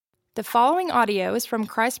The following audio is from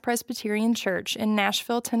Christ Presbyterian Church in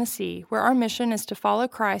Nashville, Tennessee, where our mission is to follow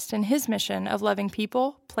Christ in his mission of loving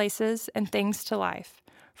people, places, and things to life.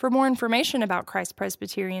 For more information about Christ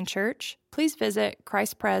Presbyterian Church, please visit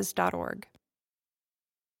christpres.org.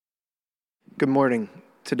 Good morning.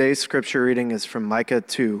 Today's scripture reading is from Micah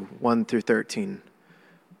 2, 1 through 13.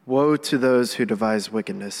 Woe to those who devise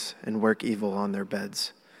wickedness and work evil on their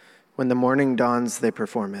beds. When the morning dawns, they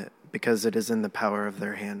perform it, because it is in the power of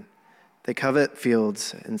their hand. They covet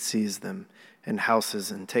fields and seize them, and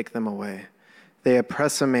houses and take them away. They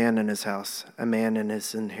oppress a man in his house, a man in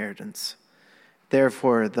his inheritance.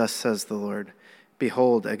 Therefore, thus says the Lord,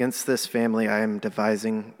 behold, against this family I am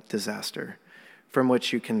devising disaster, from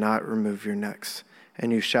which you cannot remove your necks,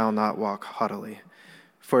 and you shall not walk haughtily,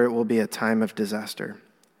 for it will be a time of disaster.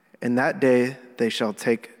 In that day they shall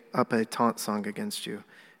take up a taunt song against you,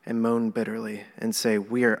 and moan bitterly, and say,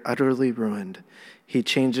 we are utterly ruined. He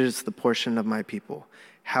changes the portion of my people,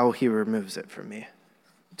 how he removes it from me.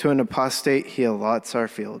 To an apostate he allots our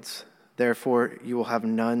fields. Therefore you will have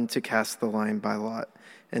none to cast the line by lot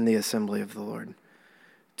in the assembly of the Lord.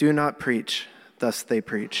 Do not preach, thus they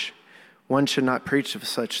preach. One should not preach of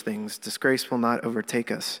such things. Disgrace will not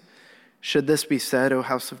overtake us. Should this be said, O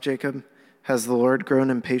house of Jacob? Has the Lord grown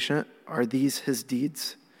impatient? Are these his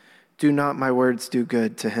deeds? Do not my words do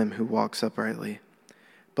good to him who walks uprightly?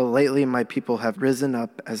 But lately my people have risen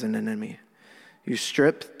up as an enemy. You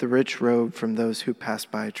strip the rich robe from those who pass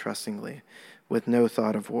by trustingly, with no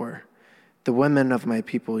thought of war. The women of my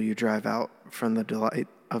people you drive out from the delight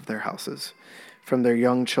of their houses. From their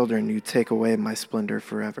young children you take away my splendor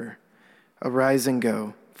forever. Arise and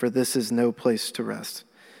go, for this is no place to rest,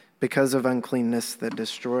 because of uncleanness that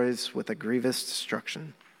destroys with a grievous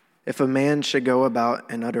destruction. If a man should go about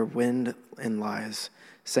and utter wind and lies,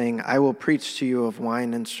 saying, I will preach to you of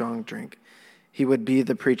wine and strong drink, he would be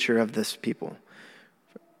the preacher of this people.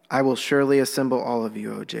 I will surely assemble all of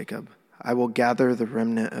you, O Jacob. I will gather the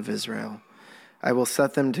remnant of Israel. I will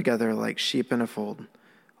set them together like sheep in a fold,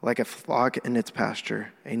 like a flock in its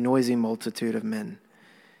pasture, a noisy multitude of men.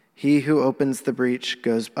 He who opens the breach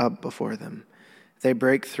goes up before them. They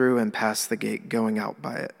break through and pass the gate, going out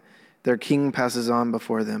by it. Their king passes on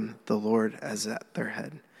before them, the Lord is at their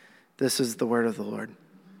head. This is the word of the Lord.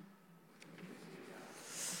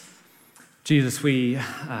 Jesus, we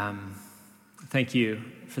thank you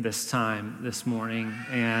for this time this morning,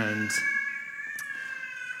 and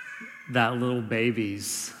that little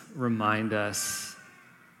babies remind us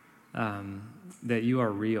that you are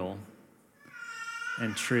real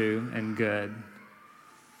and true and good.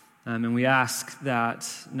 And we ask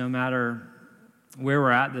that no matter where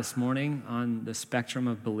we're at this morning on the spectrum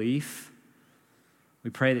of belief, we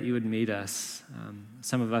pray that you would meet us.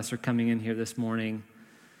 Some of us are coming in here this morning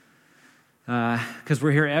because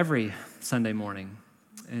we're here every Sunday morning,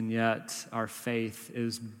 and yet our faith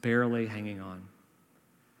is barely hanging on.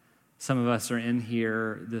 Some of us are in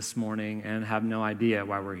here this morning and have no idea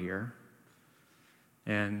why we're here,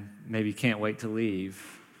 and maybe can't wait to leave.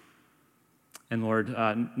 And Lord,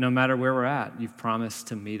 no matter where we're at, you've promised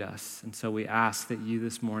to meet us. And so we ask that you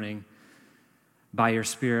this morning, by your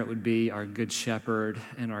Spirit, would be our good shepherd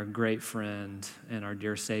and our great friend and our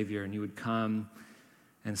dear Savior, and you would come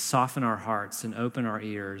and soften our hearts and open our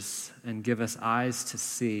ears and give us eyes to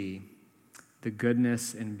see the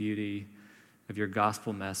goodness and beauty of your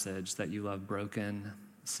gospel message, that you love broken,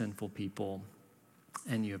 sinful people,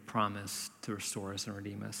 and you have promised to restore us and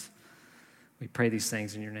redeem us. We pray these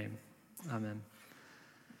things in your name. Amen.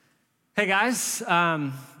 Hey guys,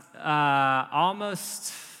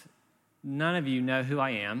 almost none of you know who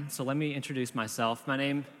I am, so let me introduce myself. My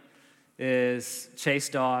name is Chase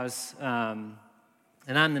Dawes,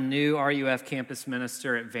 and I'm the new RUF campus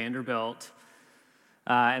minister at Vanderbilt.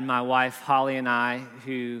 And my wife, Holly, and I,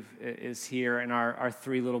 who is here, and our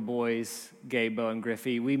three little boys, Gabe, Bo, and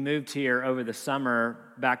Griffey, we moved here over the summer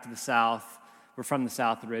back to the South. We're from the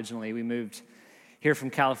South originally. We moved here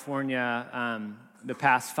from California. The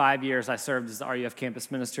past 5 years, I served as the RUF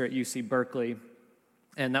campus minister at UC Berkeley,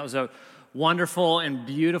 and that was a wonderful and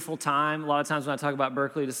beautiful time. A lot of times when I talk about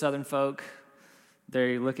Berkeley to Southern folk,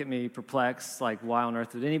 they look at me perplexed, like, why on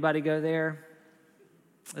earth would anybody go there?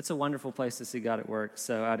 It's a wonderful place to see God at work,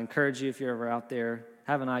 so I'd encourage you, if you're ever out there,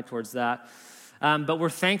 have an eye towards that. But we're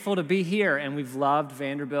thankful to be here, and we've loved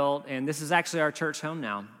Vanderbilt, and this is actually our church home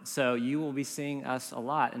now, so you will be seeing us a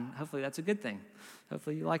lot, and hopefully that's a good thing.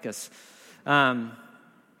 Hopefully you like us. So I'm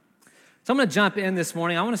going to jump in this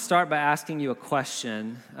morning. I want to start by asking you a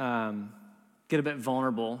question, get a bit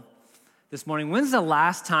vulnerable this morning. When's the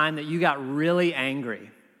last time that you got really angry?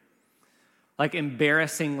 Like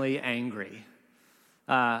embarrassingly angry?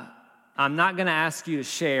 I'm not going to ask you to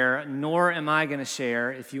share, nor am I going to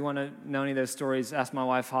share. If you want to know any of those stories, ask my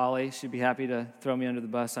wife, Holly. She'd be happy to throw me under the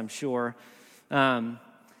bus, I'm sure.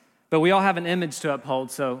 But we all have an image to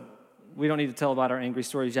uphold, so we don't need to tell about our angry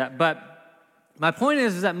stories yet. But my point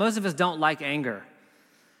is that most of us don't like anger.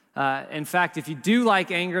 In fact, if you do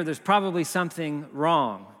like anger, there's probably something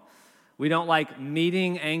wrong. We don't like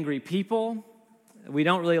meeting angry people. We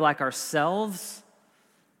don't really like ourselves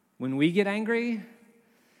when we get angry.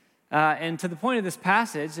 And to the point of this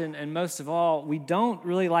passage, and most of all, we don't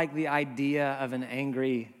really like the idea of an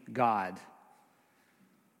angry God.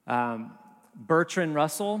 Bertrand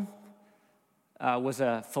Russell was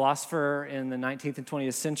a philosopher in the 19th and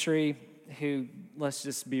 20th century who, let's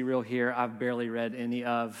just be real here, I've barely read any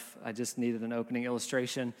of. I just needed an opening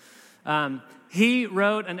illustration. He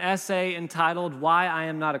wrote an essay entitled "Why I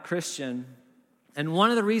Am Not a Christian." And one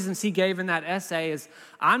of the reasons he gave in that essay is,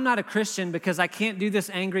 I'm not a Christian because I can't do this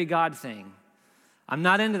angry God thing. I'm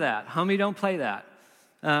not into that. Homie, don't play that.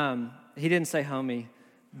 He didn't say homie,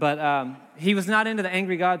 but he was not into the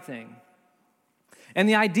angry God thing. And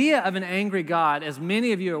the idea of an angry God, as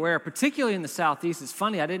many of you are aware, particularly in the Southeast, it's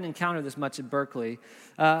funny, I didn't encounter this much at Berkeley,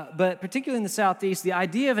 but particularly in the Southeast, the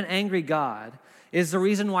idea of an angry God is the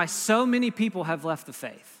reason why so many people have left the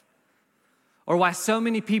faith, or why so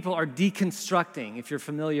many people are deconstructing, if you're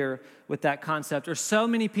familiar with that concept, or so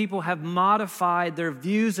many people have modified their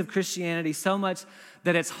views of Christianity so much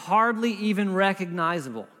that it's hardly even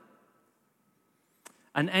recognizable.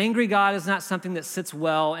 An angry God is not something that sits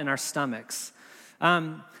well in our stomachs.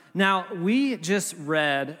 Now, we just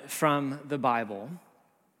read from the Bible,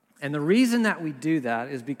 and the reason that we do that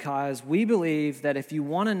is because we believe that if you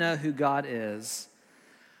want to know who God is,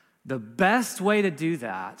 the best way to do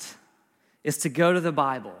that is to go to the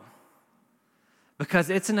Bible,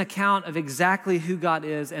 because it's an account of exactly who God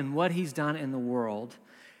is and what He's done in the world,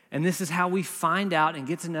 and this is how we find out and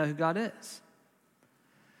get to know who God is.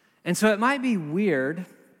 And so it might be weird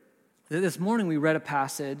that this morning we read a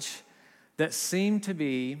passage that seemed to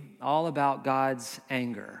be all about God's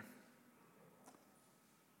anger.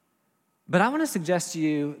 But I want to suggest to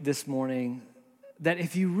you this morning that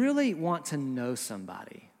if you really want to know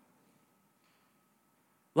somebody,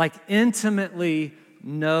 like intimately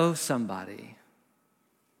know somebody,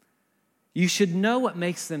 you should know what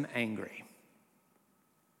makes them angry.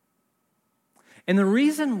 And the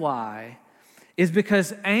reason why is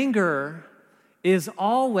because anger is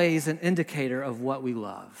always an indicator of what we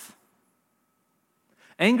love.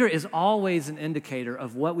 Anger is always an indicator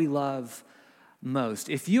of what we love most.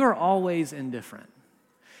 If you are always indifferent,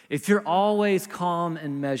 if you're always calm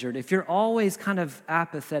and measured, if you're always kind of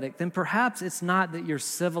apathetic, then perhaps it's not that you're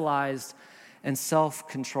civilized and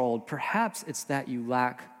self-controlled. Perhaps it's that you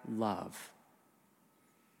lack love.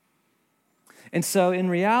 And so in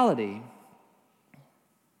reality,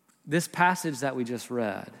 this passage that we just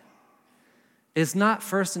read is not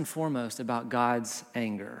first and foremost about God's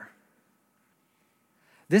anger.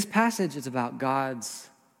 This passage is about God's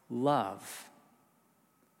love.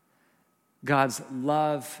 God's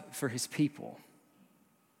love for His people.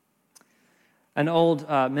 An old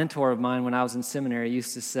mentor of mine when I was in seminary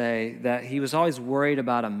used to say that he was always worried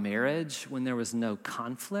about a marriage when there was no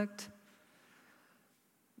conflict,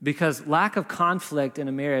 because lack of conflict in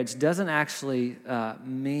a marriage doesn't actually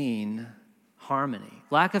mean harmony.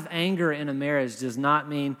 Lack of anger in a marriage does not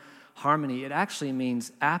mean harmony. It actually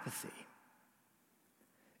means apathy.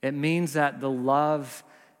 It means that the love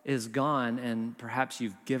is gone and perhaps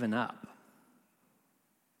you've given up.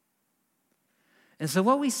 And so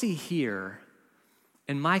what we see here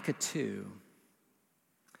in Micah 2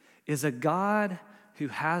 is a God who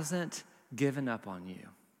hasn't given up on you,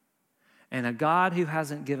 and a God who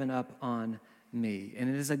hasn't given up on me. And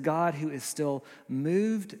it is a God who is still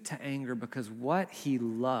moved to anger because what He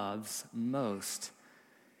loves most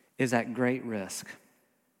is at great risk.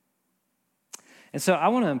 And so I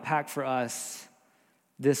want to unpack for us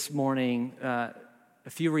this morning a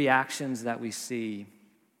few reactions that we see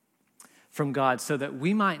from God so that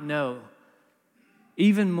we might know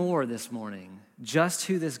even more this morning just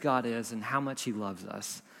who this God is and how much He loves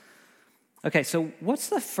us. Okay, so what's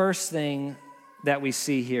the first thing that we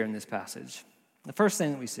see here in this passage? The first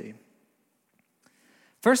thing that we see.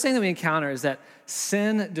 First thing that we encounter is that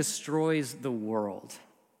sin destroys the world.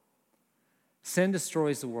 Sin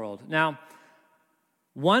destroys the world. Now,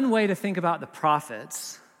 one way to think about the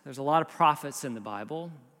prophets, there's a lot of prophets in the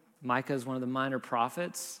Bible. Micah is one of the minor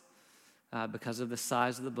prophets because of the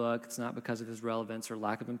size of the book. It's not because of his relevance or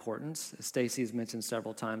lack of importance, as Stacy has mentioned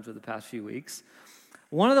several times over the past few weeks.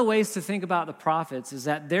 One of the ways to think about the prophets is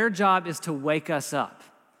that their job is to wake us up.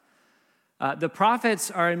 The prophets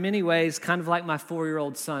are in many ways kind of like my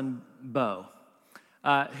 4-year-old son, Bo,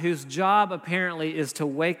 whose job apparently is to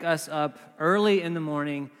wake us up early in the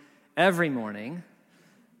morning, every morning,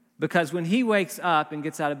 because when he wakes up and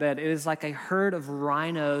gets out of bed, it is like a herd of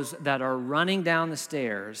rhinos that are running down the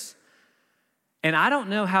stairs. And I don't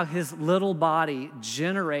know how his little body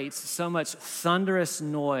generates so much thunderous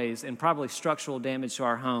noise and probably structural damage to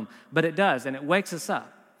our home, but it does, and it wakes us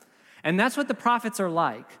up. And that's what the prophets are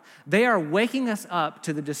like. They are waking us up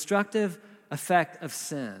to the destructive effect of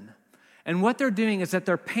sin. And what they're doing is that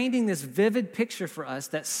they're painting this vivid picture for us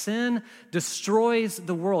that sin destroys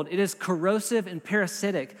the world. It is corrosive and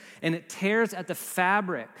parasitic, and it tears at the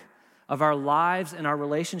fabric of our lives and our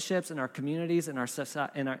relationships and our communities and our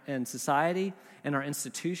society and our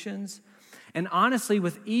institutions. And honestly,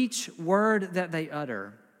 with each word that they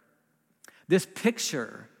utter, this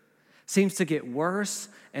picture seems to get worse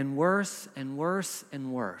and worse and worse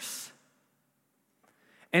and worse.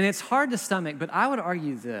 And it's hard to stomach, but I would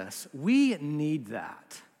argue this: we need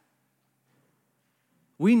that.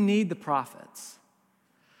 We need the prophets,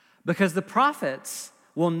 because the prophets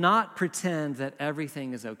will not pretend that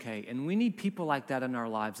everything is okay. And we need people like that in our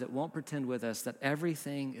lives that won't pretend with us that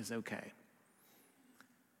everything is okay.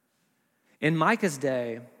 In Micah's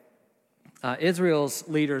day, Israel's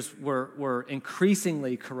leaders were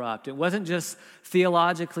increasingly corrupt. It wasn't just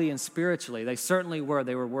theologically and spiritually. They certainly were.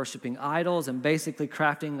 They were worshiping idols and basically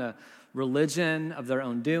crafting a religion of their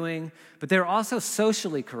own doing. But they were also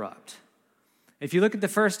socially corrupt. If you look at the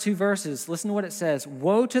first 2 verses, listen to what it says.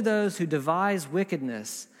 Woe to those who devise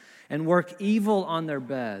wickedness and work evil on their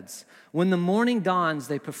beds. When the morning dawns,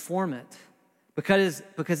 they perform it,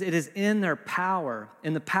 because it is in their power,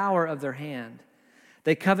 in the power of their hand.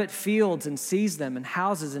 They covet fields and seize them, and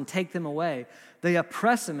houses and take them away. They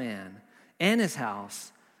oppress a man and his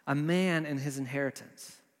house, a man and his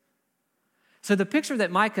inheritance. So the picture that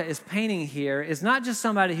Micah is painting here is not just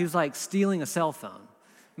somebody who's like stealing a cell phone.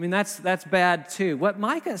 I mean, that's bad too. What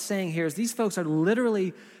Micah is saying here is these folks are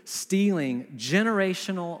literally stealing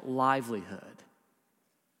generational livelihood.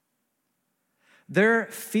 Their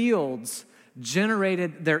fields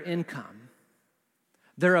generated their income,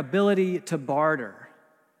 their ability to barter,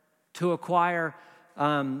 to acquire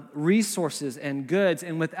resources and goods.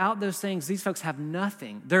 And without those things, these folks have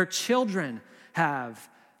nothing. Their children have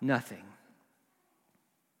nothing.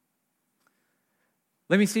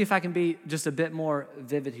 Let me see if I can be just a bit more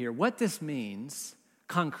vivid here. What this means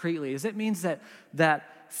concretely is it means that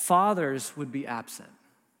fathers would be absent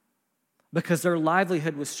because their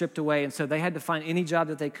livelihood was stripped away, and so they had to find any job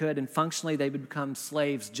that they could, and functionally they would become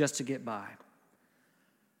slaves just to get by.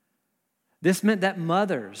 This meant that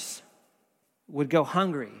mothers would go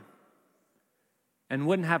hungry and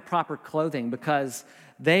wouldn't have proper clothing because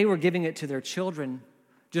they were giving it to their children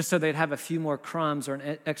just so they'd have a few more crumbs or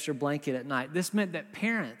an extra blanket at night. This meant that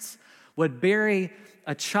parents would bury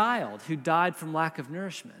a child who died from lack of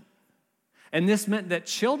nourishment. And this meant that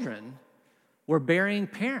children were burying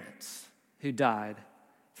parents who died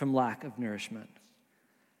from lack of nourishment.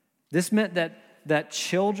 This meant that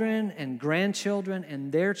children and grandchildren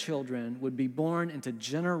and their children would be born into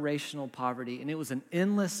generational poverty, and it was an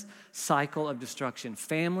endless cycle of destruction.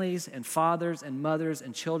 Families and fathers and mothers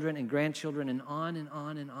and children and grandchildren, and on and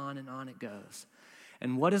on and on and on it goes.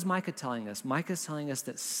 And what is Micah telling us? Micah is telling us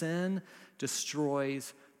that sin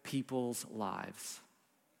destroys people's lives.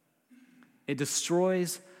 It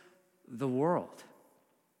destroys the world.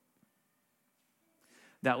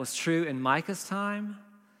 That was true in Micah's time,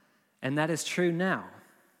 and that is true now.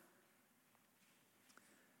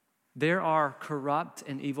 There are corrupt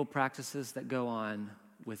and evil practices that go on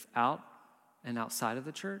without and outside of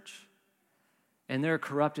the church. And there are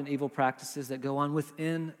corrupt and evil practices that go on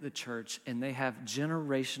within the church, and they have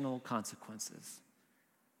generational consequences.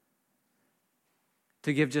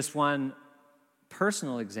 To give just one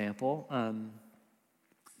personal example,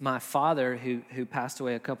 my father, who passed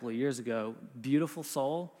away a couple of years ago, beautiful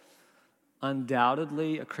soul,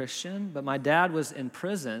 undoubtedly a Christian, but my dad was in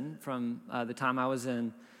prison from the time I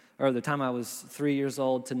was 3 years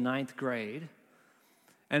old to 9th grade.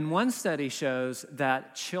 And one study shows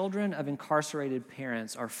that children of incarcerated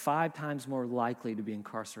parents are 5 times more likely to be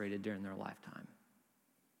incarcerated during their lifetime.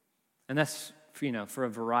 And that's, for a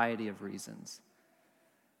variety of reasons.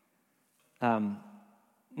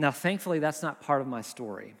 Now, thankfully, that's not part of my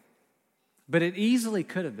story. But it easily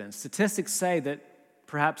could have been. Statistics say that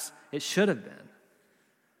perhaps it should have been.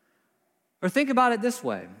 Or think about it this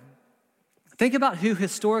way. Think about who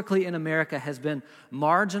historically in America has been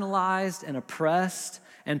marginalized and oppressed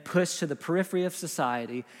and pushed to the periphery of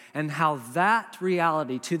society, and how that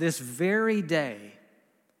reality to this very day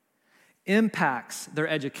impacts their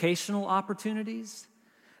educational opportunities,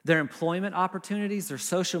 their employment opportunities, their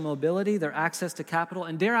social mobility, their access to capital,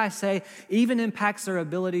 and dare I say, even impacts their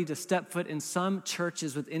ability to step foot in some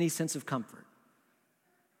churches with any sense of comfort.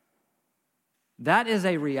 That is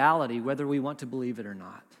a reality, whether we want to believe it or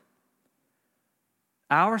not.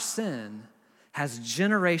 Our sin has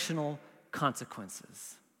generational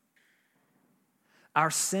consequences. Our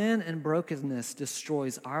sin and brokenness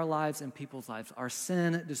destroys our lives and people's lives. Our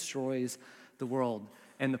sin destroys the world.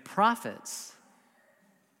 And the prophets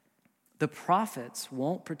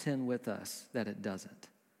won't pretend with us that it doesn't.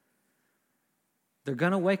 They're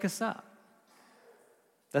going to wake us up.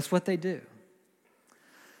 That's what they do.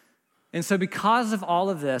 And so because of all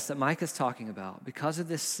of this that Mike is talking about, because of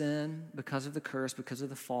this sin, because of the curse, because of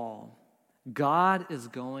the fall, God is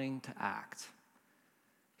going to act.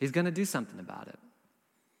 He's going to do something about it.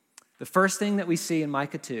 The first thing that we see in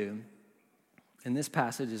Micah 2 in this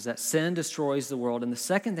passage is that sin destroys the world. And the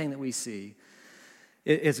second thing that we see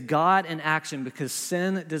is God in action, because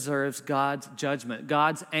sin deserves God's judgment.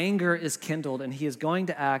 God's anger is kindled, and he is going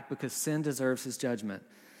to act because sin deserves his judgment.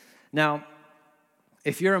 Now,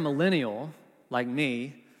 if you're a millennial like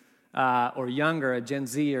me, or younger, a Gen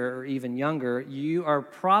Z or even younger, you are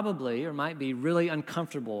probably or might be really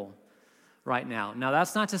uncomfortable right now. Now,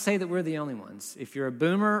 that's not to say that we're the only ones. If you're a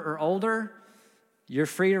boomer or older, you're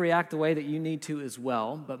free to react the way that you need to as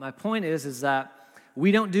well. But my point is that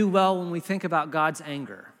we don't do well when we think about God's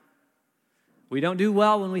anger. We don't do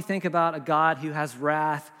well when we think about a God who has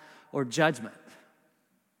wrath or judgment.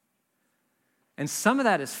 And some of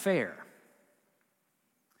that is fair.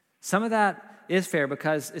 Some of that is fair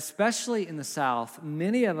because, especially in the South,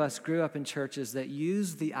 many of us grew up in churches that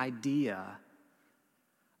use the idea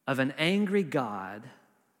of an angry God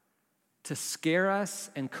to scare us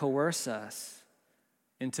and coerce us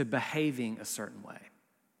into behaving a certain way,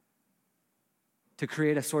 to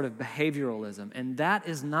create a sort of behavioralism. And that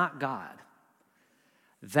is not God.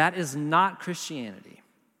 That is not Christianity.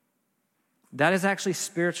 That is actually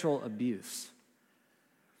spiritual abuse.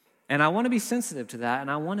 And I want to be sensitive to that, and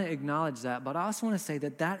I want to acknowledge that, but I also want to say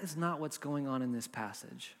that that is not what's going on in this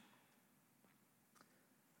passage.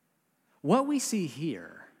 What we see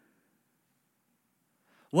here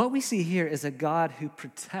is a God who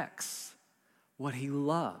protects what he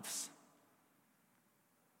loves.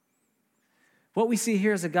 What we see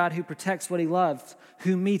here is a God who protects what he loves,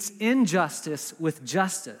 who meets injustice with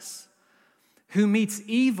justice, who meets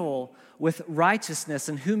evil with righteousness,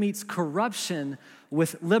 and who meets corruption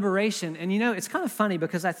with liberation. And you know, it's kind of funny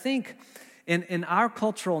because I think in our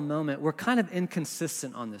cultural moment, we're kind of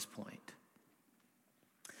inconsistent on this point.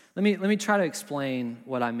 Let me try to explain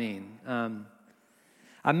what I mean.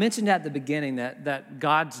 I mentioned at the beginning that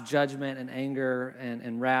God's judgment and anger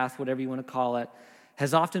and wrath, whatever you want to call it,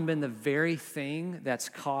 has often been the very thing that's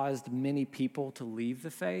caused many people to leave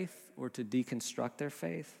the faith or to deconstruct their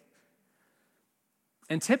faith.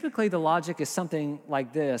 And typically the logic is something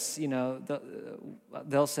like this, you know,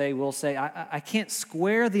 we'll say, I can't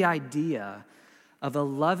square the idea of a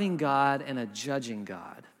loving God and a judging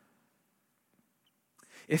God.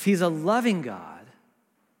 If he's a loving God,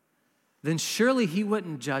 then surely he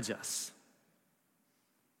wouldn't judge us.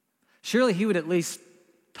 Surely he would at least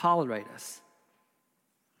tolerate us.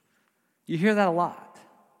 You hear that a lot.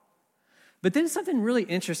 But then something really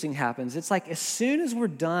interesting happens. It's like as soon as we're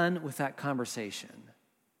done with that conversation,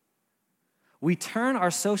 we turn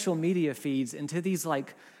our social media feeds into these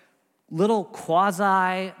like little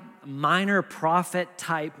quasi minor prophet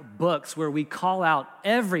type books where we call out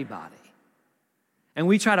everybody and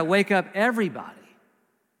we try to wake up everybody.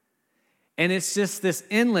 And it's just this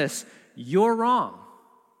endless, you're wrong.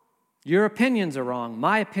 Your opinions are wrong.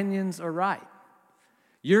 My opinions are right.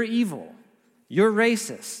 You're evil. You're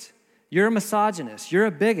racist. You're a misogynist. You're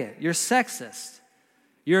a bigot. You're sexist.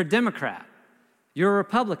 You're a Democrat. You're a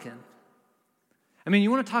Republican. I mean,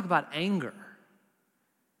 you want to talk about anger.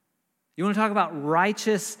 You want to talk about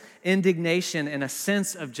righteous indignation and a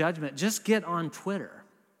sense of judgment. Just get on Twitter.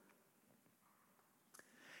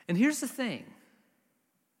 And here's the thing.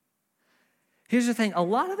 A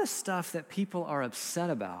lot of the stuff that people are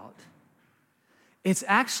upset about, it's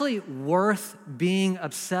actually worth being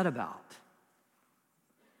upset about.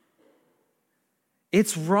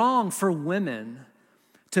 It's wrong for women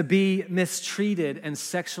to be mistreated and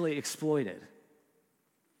sexually exploited.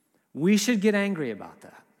 We should get angry about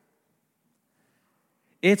that.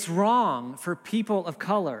 It's wrong for people of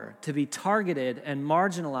color to be targeted and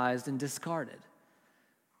marginalized and discarded.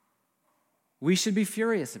 We should be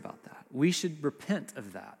furious about that. We should repent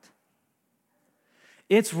of that.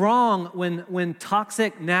 It's wrong when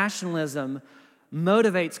toxic nationalism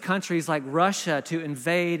motivates countries like Russia to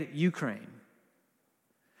invade Ukraine.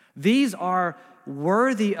 These are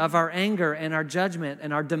worthy of our anger and our judgment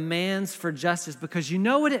and our demands for justice, because you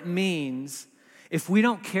know what it means if we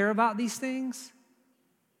don't care about these things?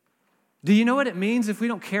 Do you know what it means if we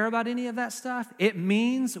don't care about any of that stuff? It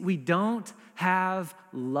means we don't have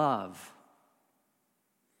love.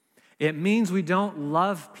 It means we don't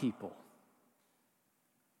love people.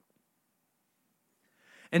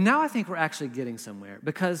 And now I think we're actually getting somewhere,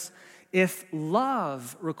 because if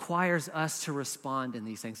love requires us to respond in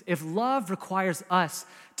these things, if love requires us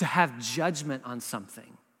to have judgment on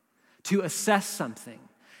something, to assess something,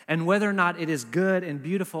 and whether or not it is good and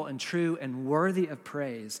beautiful and true and worthy of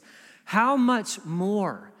praise, how much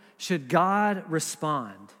more should God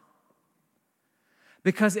respond?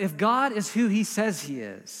 Because if God is who he says he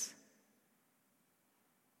is,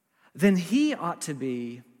 then he ought to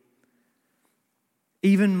be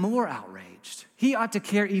even more outraged. He ought to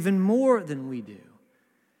care even more than we do.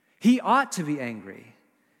 He ought to be angry.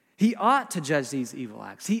 He ought to judge these evil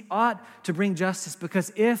acts. He ought to bring justice,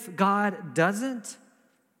 because if God doesn't,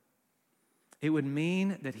 it would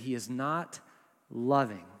mean that he is not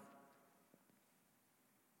loving.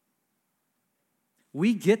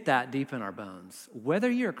 We get that deep in our bones. Whether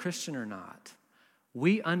you're a Christian or not,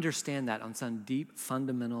 we understand that on some deep,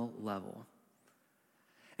 fundamental level.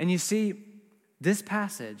 And you see, this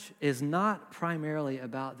passage is not primarily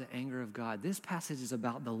about the anger of God. This passage is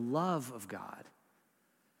about the love of God.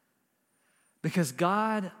 Because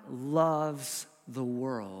God loves the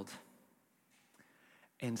world,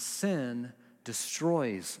 and sin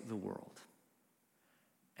destroys the world.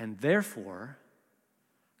 And therefore,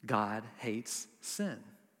 God hates sin,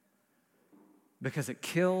 because it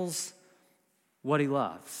kills what he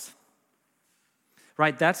loves.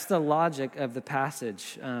 Right? That's the logic of the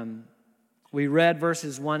passage. We read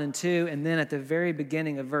verses 1 and 2, and then at the very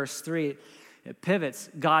beginning of verse 3, it pivots.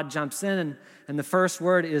 God jumps in, and the first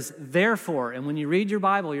word is therefore. And when you read your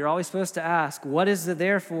Bible, you're always supposed to ask, what is the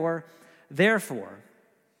therefore? Therefore.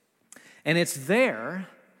 And it's there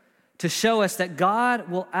to show us that God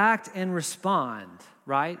will act and respond,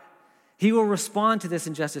 right? He will respond to this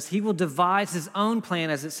injustice. He will devise his own plan,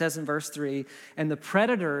 as it says in verse 3, and the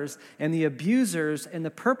predators and the abusers and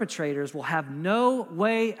the perpetrators will have no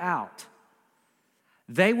way out.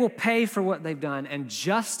 They will pay for what they've done, and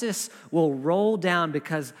justice will roll down,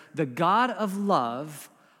 because the God of love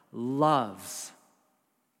loves.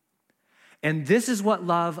 And this is what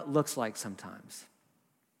love looks like sometimes.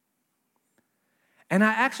 And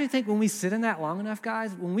I actually think when we sit in that long enough,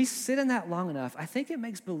 guys, when we sit in that long enough, I think it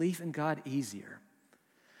makes belief in God easier.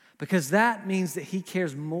 Because that means that he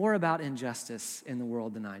cares more about injustice in the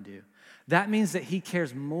world than I do. That means that he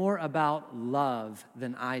cares more about love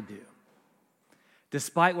than I do,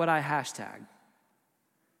 despite what I hashtag.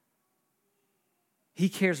 He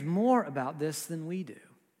cares more about this than we do.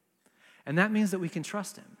 And that means that we can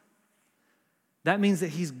trust him. That means that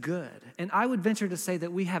he's good. And I would venture to say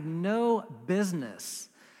that we have no business.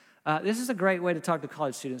 This is a great way to talk to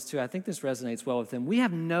college students too. I think this resonates well with them. We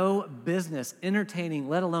have no business entertaining,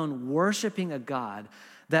 let alone worshiping a God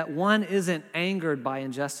that, one, isn't angered by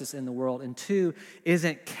injustice in the world, and two,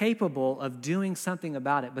 isn't capable of doing something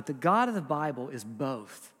about it. But the God of the Bible is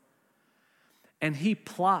both. And he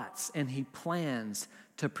plots and he plans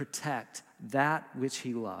to protect that which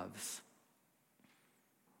he loves.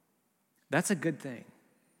 That's a good thing.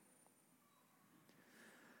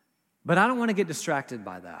 But I don't want to get distracted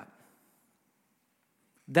by that.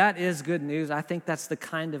 That is good news. I think that's the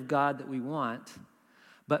kind of God that we want.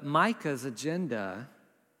 But Micah's agenda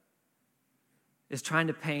is trying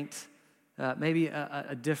to paint maybe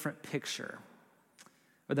a different picture.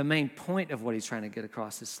 Or the main point of what he's trying to get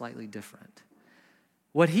across is slightly different.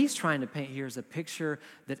 What he's trying to paint here is a picture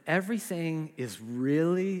that everything is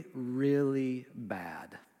really, really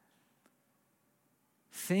bad.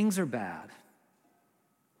 Things are bad.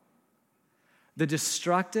 The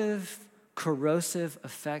destructive, corrosive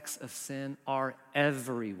effects of sin are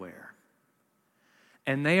everywhere.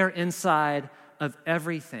 And they are inside of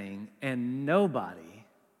everything, and nobody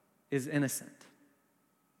is innocent.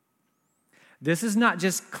 This is not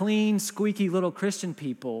just clean, squeaky little Christian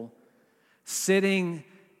people sitting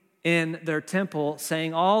in their temple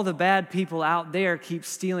saying, all the bad people out there keep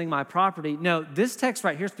stealing my property. No, this text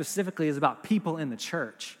right here specifically is about people in the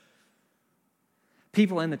church.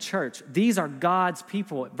 People in the church. These are God's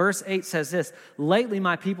people. Verse 8 says this, lately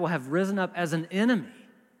my people have risen up as an enemy.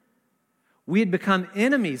 We had become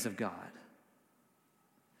enemies of God.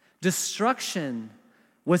 Destruction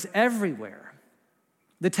was everywhere.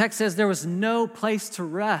 The text says there was no place to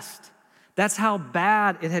rest. That's how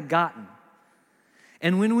bad it had gotten.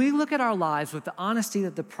 And when we look at our lives with the honesty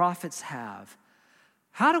that the prophets have,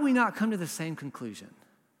 how do we not come to the same conclusion?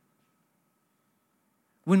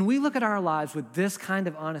 When we look at our lives with this kind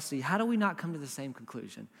of honesty, how do we not come to the same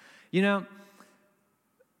conclusion? You know,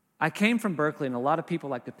 I came from Berkeley, and a lot of people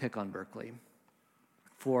like to pick on Berkeley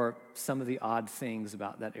for some of the odd things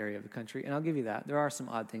about that area of the country, and I'll give you that. There are some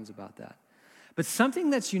odd things about that. But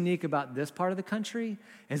something that's unique about this part of the country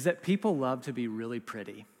is that people love to be really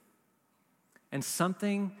pretty. And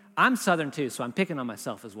I'm Southern too, so I'm picking on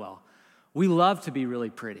myself as well. We love to be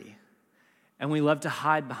really pretty, and we love to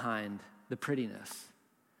hide behind the prettiness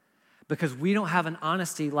because we don't have an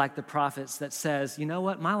honesty like the prophets that says, you know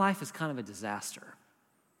what, my life is kind of a disaster.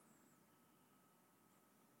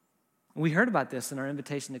 We heard about this in our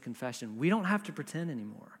invitation to confession. We don't have to pretend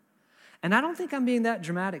anymore. And I don't think I'm being that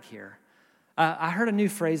dramatic here. I heard a new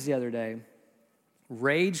phrase the other day,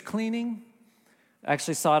 rage cleaning. I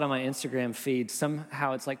actually saw it on my Instagram feed.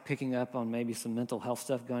 Somehow it's like picking up on maybe some mental health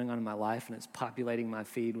stuff going on in my life, and it's populating my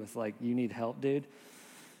feed with like, you need help, dude.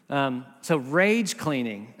 So rage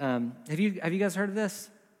cleaning. Have you guys heard of this?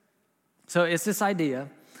 So it's this idea,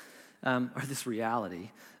 or this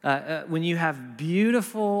reality. When you have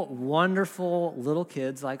beautiful, wonderful little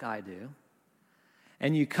kids like I do,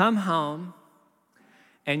 and you come home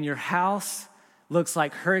and your house looks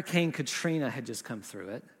like Hurricane Katrina had just come through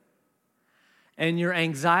it, and your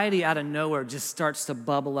anxiety out of nowhere just starts to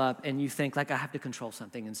bubble up, and you think, like, I have to control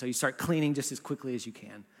something, and so you start cleaning just as quickly as you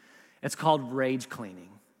can. It's called rage cleaning.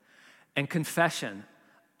 And confession,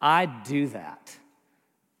 I do that.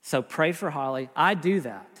 So pray for Holly. I do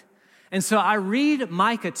that. And so I read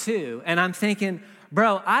Micah 2, and I'm thinking,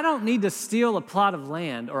 bro, I don't need to steal a plot of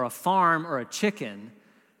land or a farm or a chicken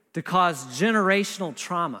to cause generational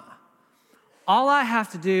trauma. All I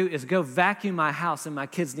have to do is go vacuum my house, and my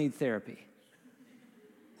kids need therapy.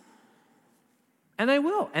 And they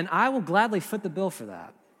will, and I will gladly foot the bill for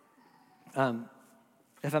that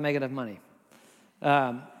if I make enough money.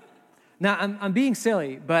 Now, I'm being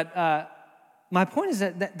silly, but my point is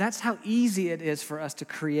that that's how easy it is for us to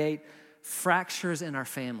create fractures in our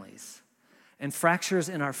families and fractures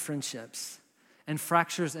in our friendships and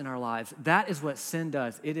fractures in our lives. That is what sin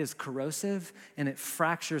does. It is corrosive, and it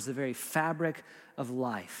fractures the very fabric of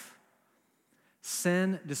life.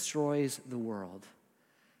 Sin destroys the world.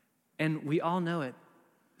 And we all know it.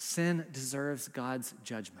 Sin deserves God's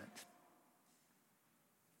judgment.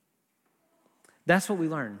 That's what we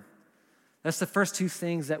learn. That's the first two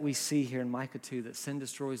things that we see here in Micah 2, that sin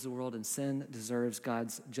destroys the world and sin deserves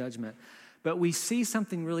God's judgment. But we see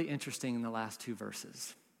something really interesting in the last two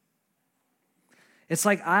verses. It's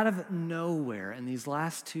like out of nowhere in these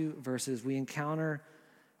last two verses, we encounter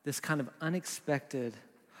this kind of unexpected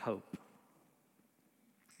hope,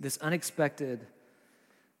 this unexpected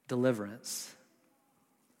deliverance.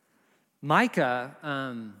 Micah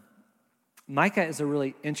is a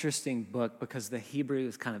really interesting book because the Hebrew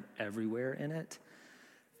is kind of everywhere in it.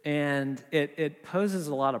 And it poses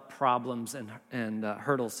a lot of problems and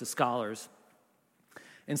hurdles to scholars.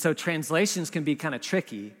 And so translations can be kind of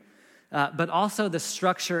tricky, but also the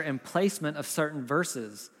structure and placement of certain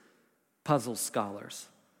verses puzzles scholars.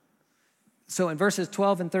 So in verses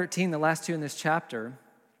 12 and 13, the last two in this chapter,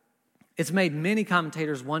 it's made many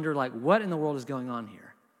commentators wonder, like, what in the world is going on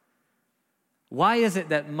here? Why is it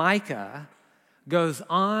that Micah goes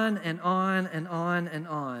on and on and on and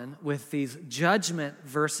on with these judgment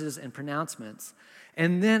verses and pronouncements,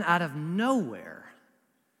 and then out of nowhere,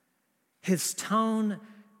 his tone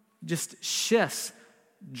just shifts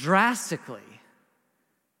drastically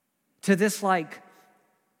to this like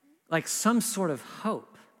some sort of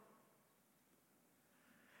hope.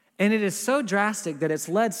 And it is so drastic that it's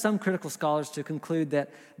led some critical scholars to conclude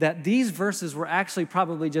that these verses were actually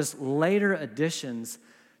probably just later additions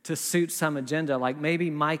to suit some agenda, like maybe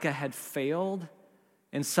Micah had failed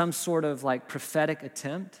in some sort of like prophetic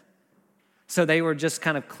attempt. So they were just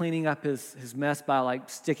kind of cleaning up his mess by like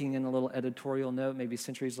sticking in a little editorial note maybe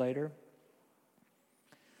centuries later.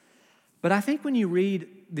 But I think when you read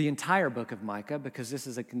the entire book of Micah, because this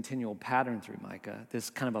is a continual pattern through Micah,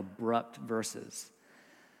 this kind of abrupt verses,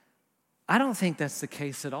 I don't think that's the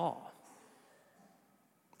case at all.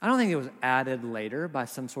 I don't think it was added later by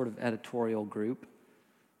some sort of editorial group.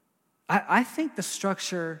 I think the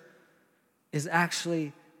structure is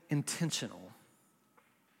actually intentional.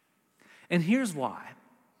 And here's why.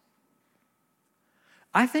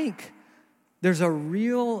 I think there's a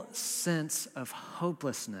real sense of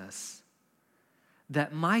hopelessness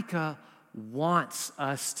that Micah wants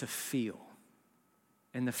us to feel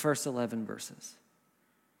in the first 11 verses.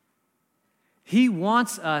 He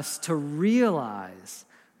wants us to realize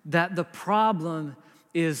that the problem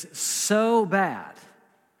is so bad,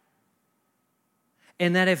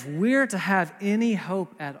 and that if we're to have any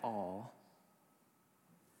hope at all,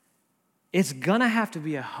 it's gonna have to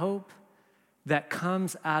be a hope that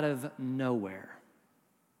comes out of nowhere.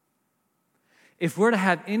 If we're to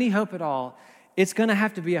have any hope at all, it's gonna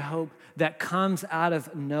have to be a hope that comes out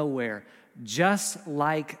of nowhere, just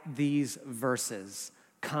like these verses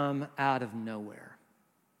come out of nowhere.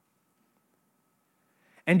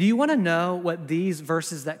 And do you want to know what these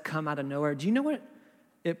verses that come out of nowhere, do you know what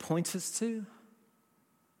it points us to?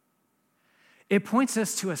 It points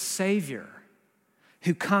us to a Savior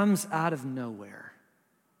who comes out of nowhere.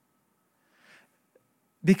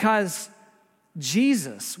 Because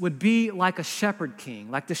Jesus would be like a shepherd king,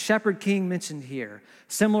 like the shepherd king mentioned here,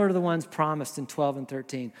 similar to the ones promised in 12 and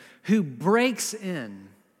 13, who breaks in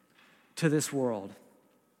to this world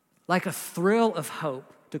like a thrill of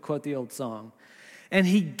hope, to quote the old song. And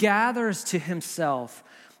he gathers to himself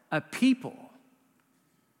a people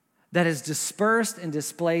that is dispersed and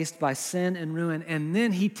displaced by sin and ruin. And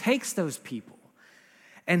then he takes those people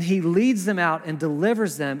and he leads them out and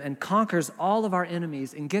delivers them and conquers all of our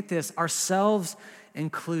enemies. And get this, ourselves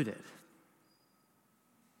included.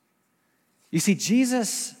 You see,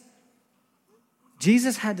 Jesus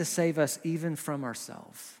had to save us even from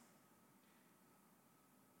ourselves.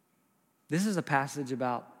 This is a passage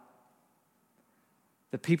about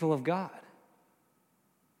the people of God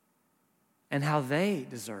and how they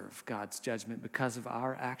deserve God's judgment because of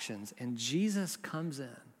our actions. And Jesus comes in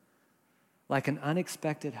like an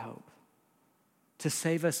unexpected hope to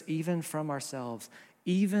save us even from ourselves,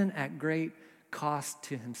 even at great cost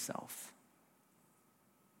to himself.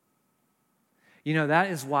 You know,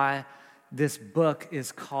 that is why this book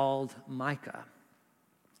is called Micah.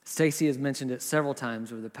 Stacy has mentioned it several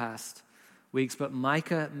times over the past weeks, but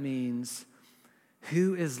Micah means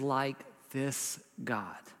who is like this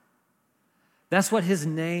God. That's what his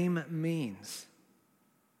name means.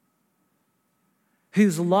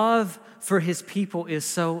 Whose love for his people is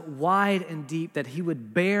so wide and deep that he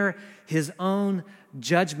would bear his own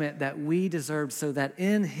judgment that we deserved so that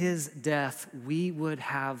in his death we would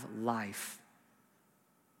have life.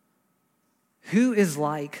 Who is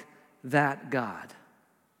like that God?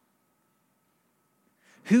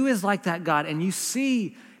 Who is like that God? And you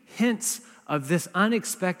see hints of this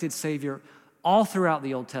unexpected Savior all throughout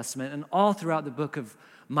the Old Testament and all throughout the book of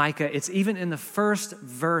Micah. It's even in the first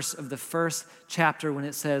verse of the first chapter when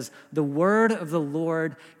it says, the word of the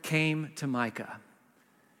Lord came to Micah.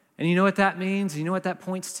 And you know what that means? You know what that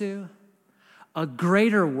points to? A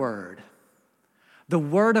greater word. The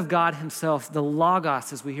word of God himself, the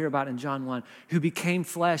Logos, as we hear about in John 1, who became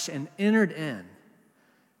flesh and entered in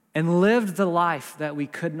and lived the life that we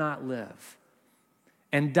could not live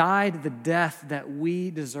and died the death that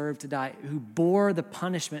we deserved to die, who bore the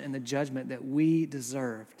punishment and the judgment that we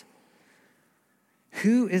deserved.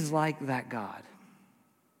 Who is like that God?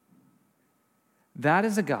 That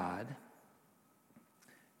is a God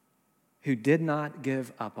who did not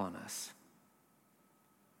give up on us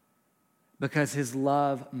because his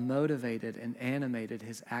love motivated and animated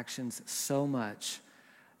his actions so much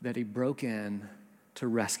that he broke in to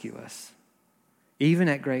rescue us, even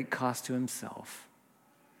at great cost to himself,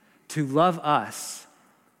 to love us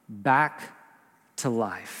back to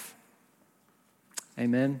life.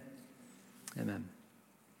 Amen? Amen.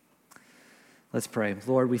 Let's pray.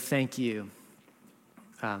 Lord, we thank you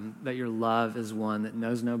that your love is one that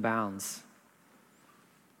knows no bounds.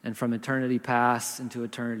 And from eternity past into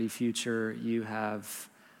eternity future, you have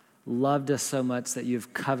loved us so much that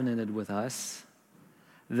you've covenanted with us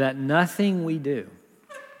that nothing we do,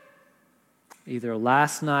 either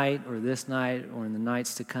last night or this night or in the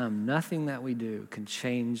nights to come, nothing that we do can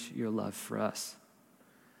change your love for us.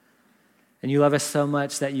 And you love us so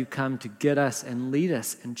much that you come to get us and lead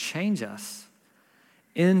us and change us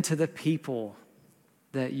into the people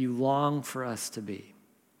that you long for us to be,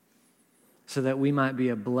 so that we might be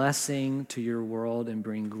a blessing to your world and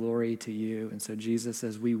bring glory to you. And so, Jesus,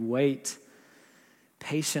 as we wait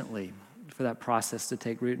patiently for that process to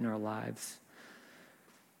take root in our lives,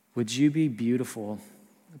 would you be beautiful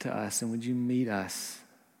to us, and would you meet us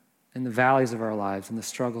in the valleys of our lives and the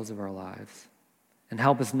struggles of our lives, and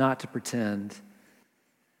help us not to pretend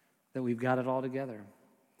that we've got it all together,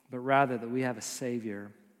 but rather that we have a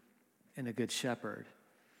Savior and a good shepherd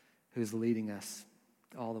who's leading us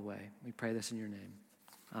all the way. We pray this in your name.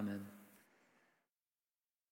 Amen.